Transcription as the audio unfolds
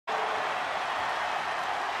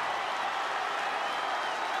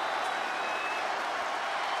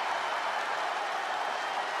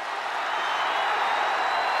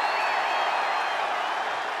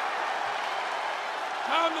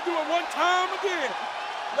to do it one time again.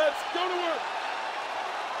 Let's go to work.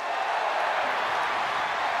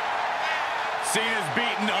 Cena's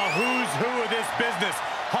beaten a who's who of this business.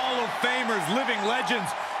 Hall of Famers, living legends,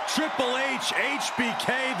 Triple H,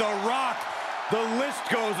 HBK, The Rock. The list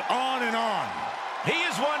goes on and on. He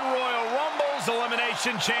has won Royal Rumbles,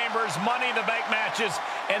 Elimination Chambers, Money in the Bank matches,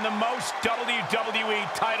 and the most WWE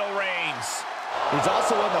title reigns. He's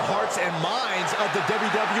also won the hearts and minds of the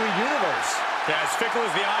WWE Universe. As fickle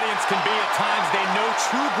as the audience can be at times, they know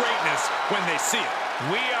true greatness when they see it.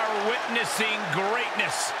 We are witnessing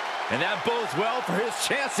greatness. And that bodes well for his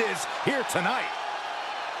chances here tonight.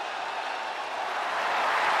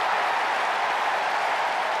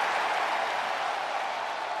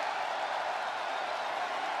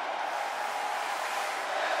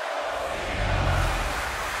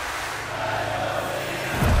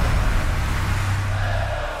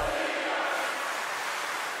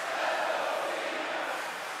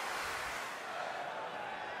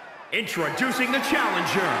 Introducing the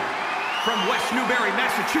challenger from West Newbury,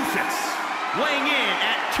 Massachusetts, weighing in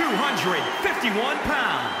at 251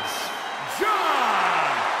 pounds, John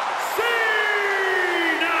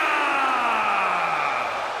Cena!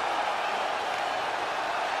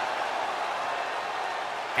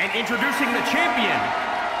 And introducing the champion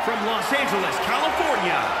from Los Angeles,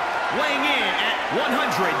 California, weighing in at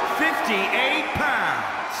 158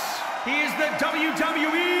 pounds, he is the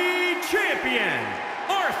WWE champion,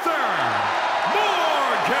 Arthur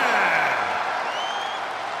Morgan!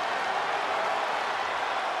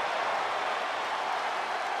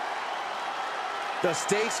 The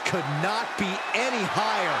stakes could not be any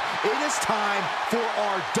higher. It is time for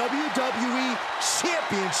our WWE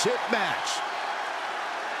Championship match.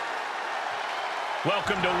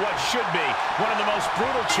 Welcome to what should be one of the most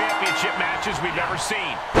brutal championship matches we've ever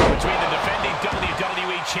seen between the defending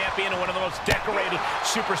WWE champion and one of the most decorated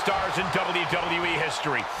superstars in WWE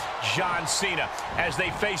history, John Cena, as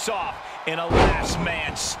they face off in a last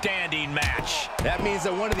man standing match. That means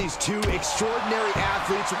that one of these two extraordinary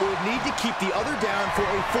athletes will need to keep the other down for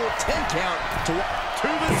a full 10 count to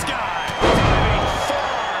the sky. Diving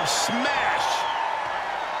forearm smash.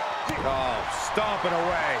 Oh, stomping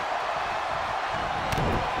away.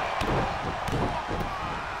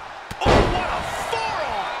 Oh, what a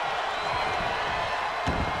forearm!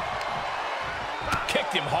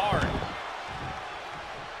 Kicked him hard.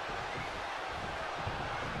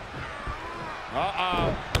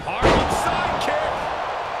 Harlan sidekick.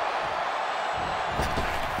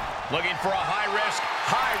 Looking for a high-risk,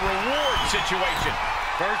 high-reward situation.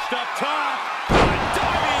 First up top. A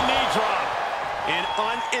diving knee drop. An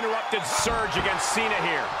uninterrupted surge against Cena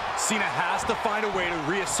here. Cena has to find a way to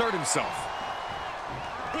reassert himself.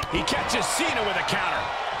 He catches Cena with a counter.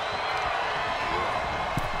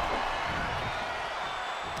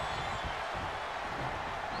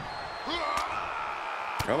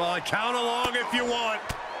 Come on, count along if you want.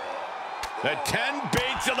 The 10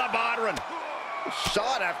 beats of the Bodhrán.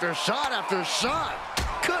 shot after shot after shot.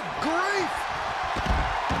 Good grief!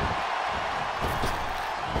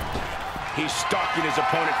 He's stalking his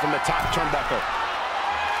opponent from the top turnbuckle.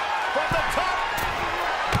 From the top!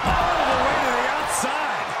 All the way to the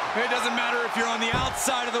outside. It doesn't matter if you're on the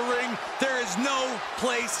outside of the ring. There is no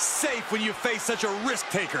place safe when you face such a risk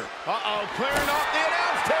taker. Uh-oh, clearing off the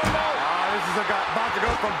announce table. This is about to go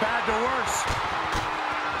from bad to worse.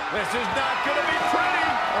 This is not going to be pretty.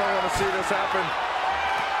 I don't want to see this happen.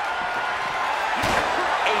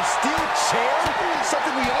 A steel chair?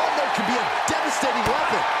 Something we all know can be a devastating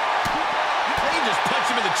weapon. They just punch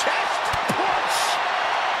him in the chest. Punch!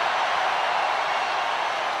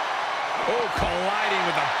 Oh, colliding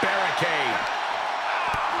with a barricade.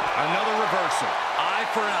 Another reversal. Eye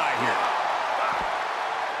for an eye here.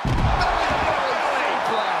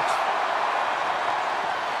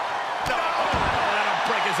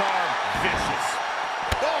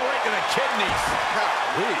 Kidneys.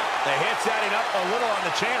 The hit's adding up a little on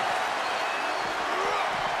the champ.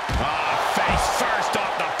 Face first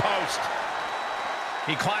off the post.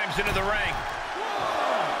 He climbs into the ring.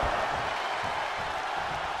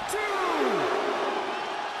 1, 2, 3.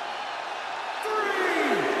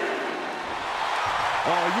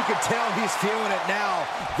 Oh, you can tell he's feeling it now.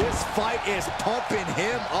 This fight is pumping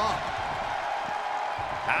him up.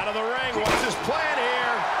 Out of the ring. What's his plan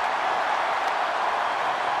here?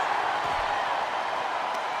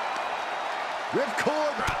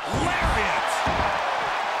 Ripcord lariat.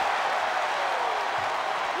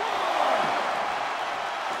 1,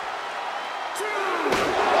 2.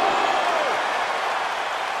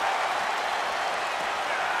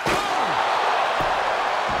 Oh,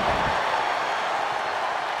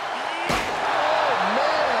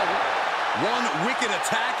 man. One wicked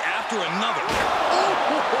attack after another. Oh,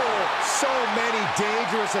 so many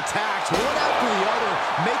dangerous attacks, one after the other,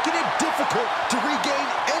 making it difficult to regain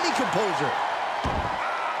any composure.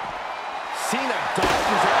 Cena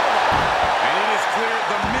dodges out of that. And it is clear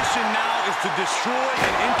the mission now is to destroy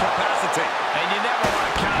and incapacitate. And you never want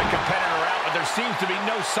to count a competitor out, but there seems to be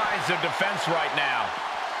no signs of defense right now.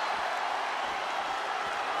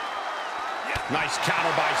 Nice counter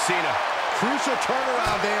by Cena. Crucial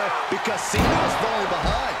turnaround there because Cena was falling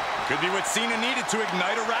behind. Could be what Cena needed to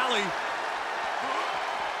ignite a rally.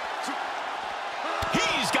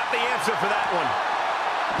 He's got the answer for that one.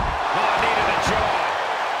 Oh, needed a jaw.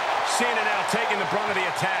 Cena now taking the brunt of the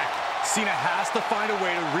attack. Cena has to find a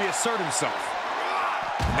way to reassert himself.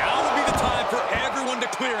 Now would be the time for everyone to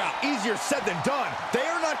clear out. Easier said than done. They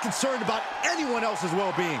are not concerned about anyone else's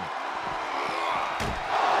well-being.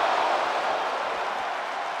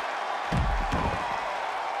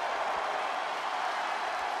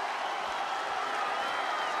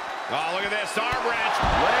 Oh, look at this, arm wrench.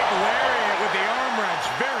 Leg lariat with the arm wrench.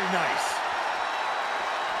 Very nice.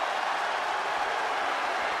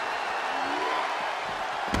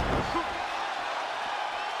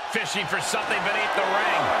 Fishing for something beneath the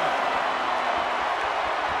ring.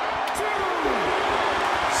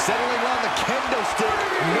 Settling on the kendo stick.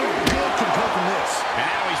 No good can come from this. And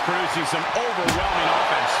now he's producing some overwhelming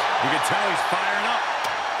offense. You can tell he's firing up.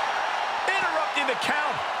 Interrupting the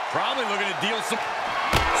count. Probably looking to deal some...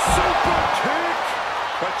 Super kick!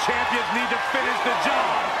 But champions need to finish the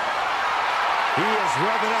job. He is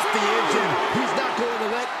revving up the engine. He's not going to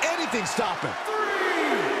let anything stop him. 3,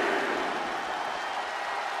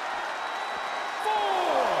 4,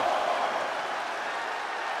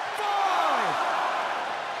 5,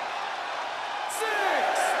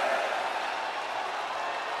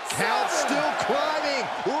 6. Count still climbing.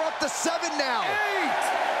 We're up to 7 now.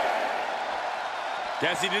 8.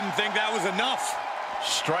 Guess he didn't think that was enough.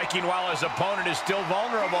 Striking while his opponent is still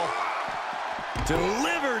vulnerable.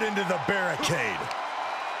 Delivered into the barricade.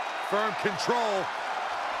 Firm control.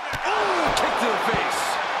 Oh, kick to the face.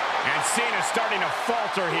 And Cena's starting to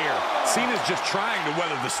falter here. Cena's just trying to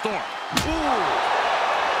weather the storm. Ooh.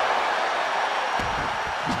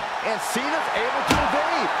 And Cena's able to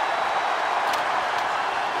evade.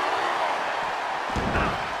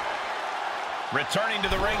 Returning to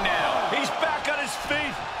the ring now. He's back on his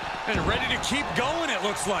feet. And ready to keep going, it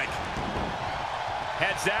looks like.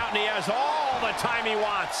 Heads out, and he has all the time he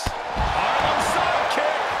wants. Harlem sidekick.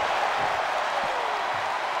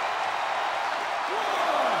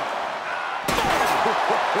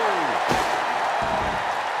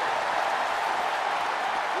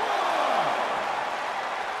 1,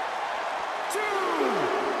 2,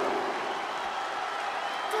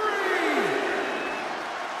 3,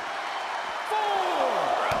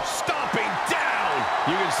 4. Stomping down.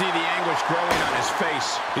 You can see the anguish growing on his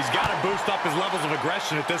face. He's got to boost up his levels of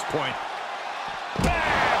aggression at this point. Bam!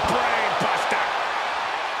 Brain buster.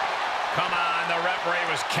 Come on, the referee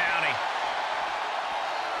was counting.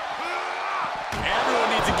 Everyone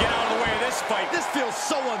needs to get out of the way of this fight. This feels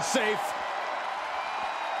so unsafe.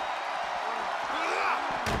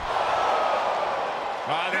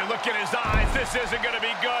 Then look in his eyes. This isn't going to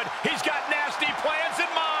be good. He's got nasty plans in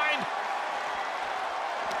mind.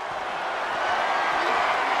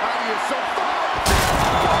 You're so far.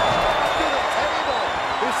 To the table.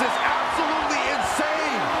 This is absolutely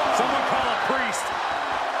insane. Someone call a priest.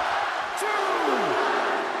 2.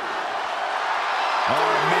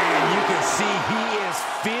 Oh, man, you can see he is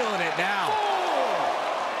feeling it now.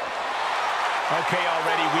 4. Okay,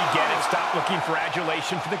 already, we get it. Stop looking for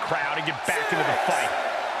adulation for the crowd and get back into the fight.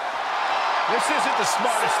 This isn't the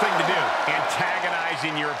smartest thing to do,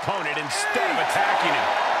 antagonizing your opponent instead of attacking him.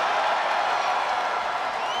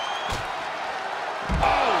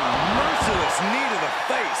 Oh, merciless knee to the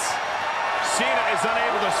face. Cena is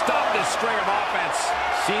unable to stop this string of offense.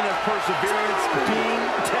 Cena's perseverance being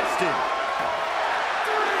tested.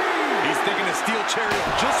 He's thinking a steel chair is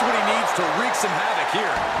just what he needs to wreak some havoc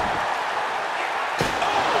here.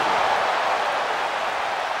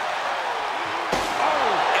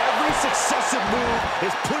 Successive move is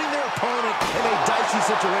putting their opponent in a dicey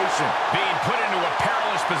situation. Being put into a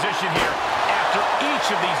perilous position here after each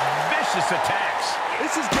of these vicious attacks.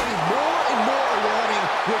 This is getting more and more alarming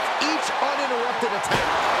with each uninterrupted attack.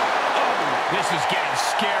 Oh, this is getting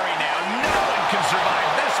scary now. No one can survive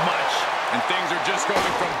this much. And things are just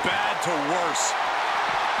going from bad to worse.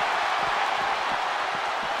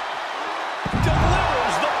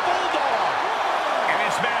 Delivers the Bulldog. And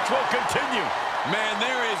this match will continue. Man,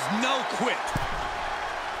 there is no quit.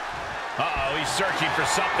 Uh-oh, he's searching for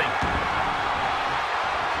something.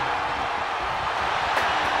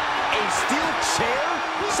 steel chair?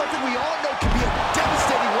 Something we all know can be a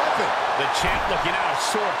devastating weapon. The champ looking out of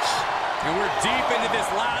sorts. And we're deep into this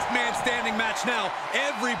last man standing match now.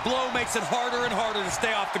 Every blow makes it harder and harder to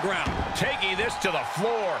stay off the ground. Taking this to the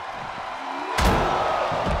floor.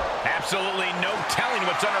 Absolutely no telling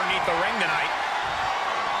what's underneath the ring tonight.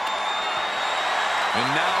 And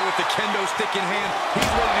now with the kendo stick in hand,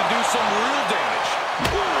 he's ready to do some real damage.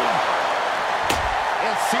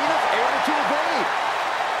 And Cena's able to evade.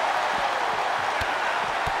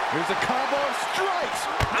 Here's a combo of strikes.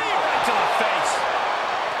 Knee right to the face.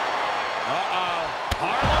 Uh-oh.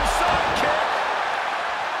 Harlem sidekick.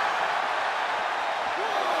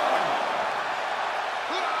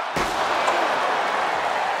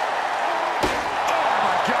 Oh,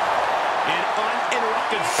 my God. An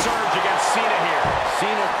uninterrupted surge against Cena here.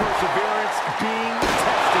 Cena's perseverance being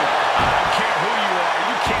tested. I don't care who you are.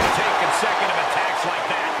 You can't take consecutive attacks like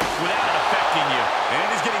that without it affecting you. And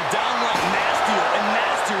he's getting downright nastier and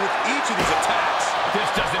nastier with each of these attacks. This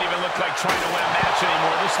doesn't even look like trying to win a match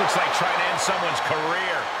anymore. This looks like trying to end someone's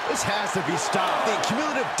career. This has to be stopped. The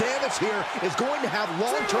cumulative damage here is going to have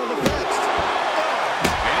long-term effects.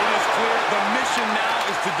 And it is clear the mission now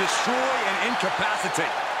is to destroy and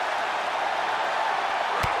incapacitate.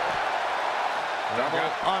 Double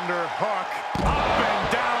underhook. Up and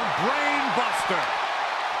down, brain buster.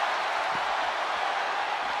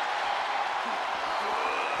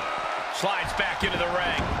 Slides back into the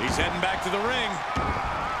ring. He's heading back to the ring.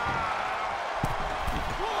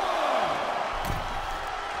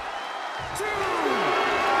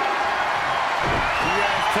 You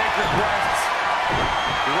guys take your breaths.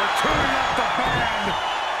 We're tuning up the band.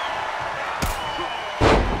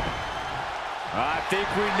 I think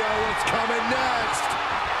we know what's coming next.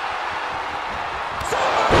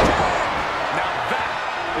 Now that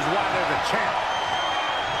is why they're the champ.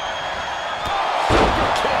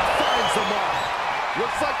 Kick finds the mark.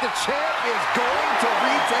 Looks like the champ is going to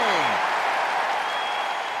retain.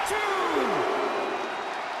 2,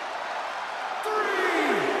 3,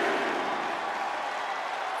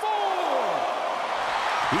 4,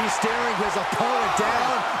 He's staring his opponent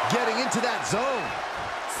down, getting into that zone.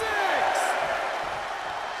 6.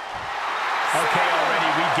 Okay, already,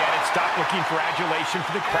 we get it. Stop looking for adulation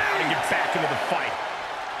for the crowd and get back into the fight.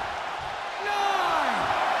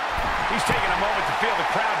 9. He's taking a moment to feel the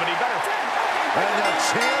crowd, but he better... And the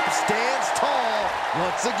champ stands tall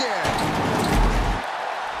once again.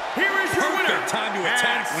 Here is your winner. Perfect time to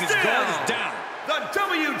attack and when his guard is down. The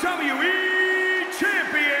WWE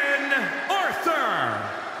Champion, Arthur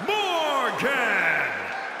Morgan.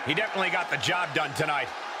 He definitely got the job done tonight.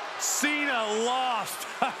 Cena lost.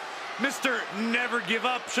 Mr. Never Give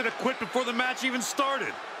Up should have quit before the match even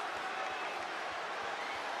started.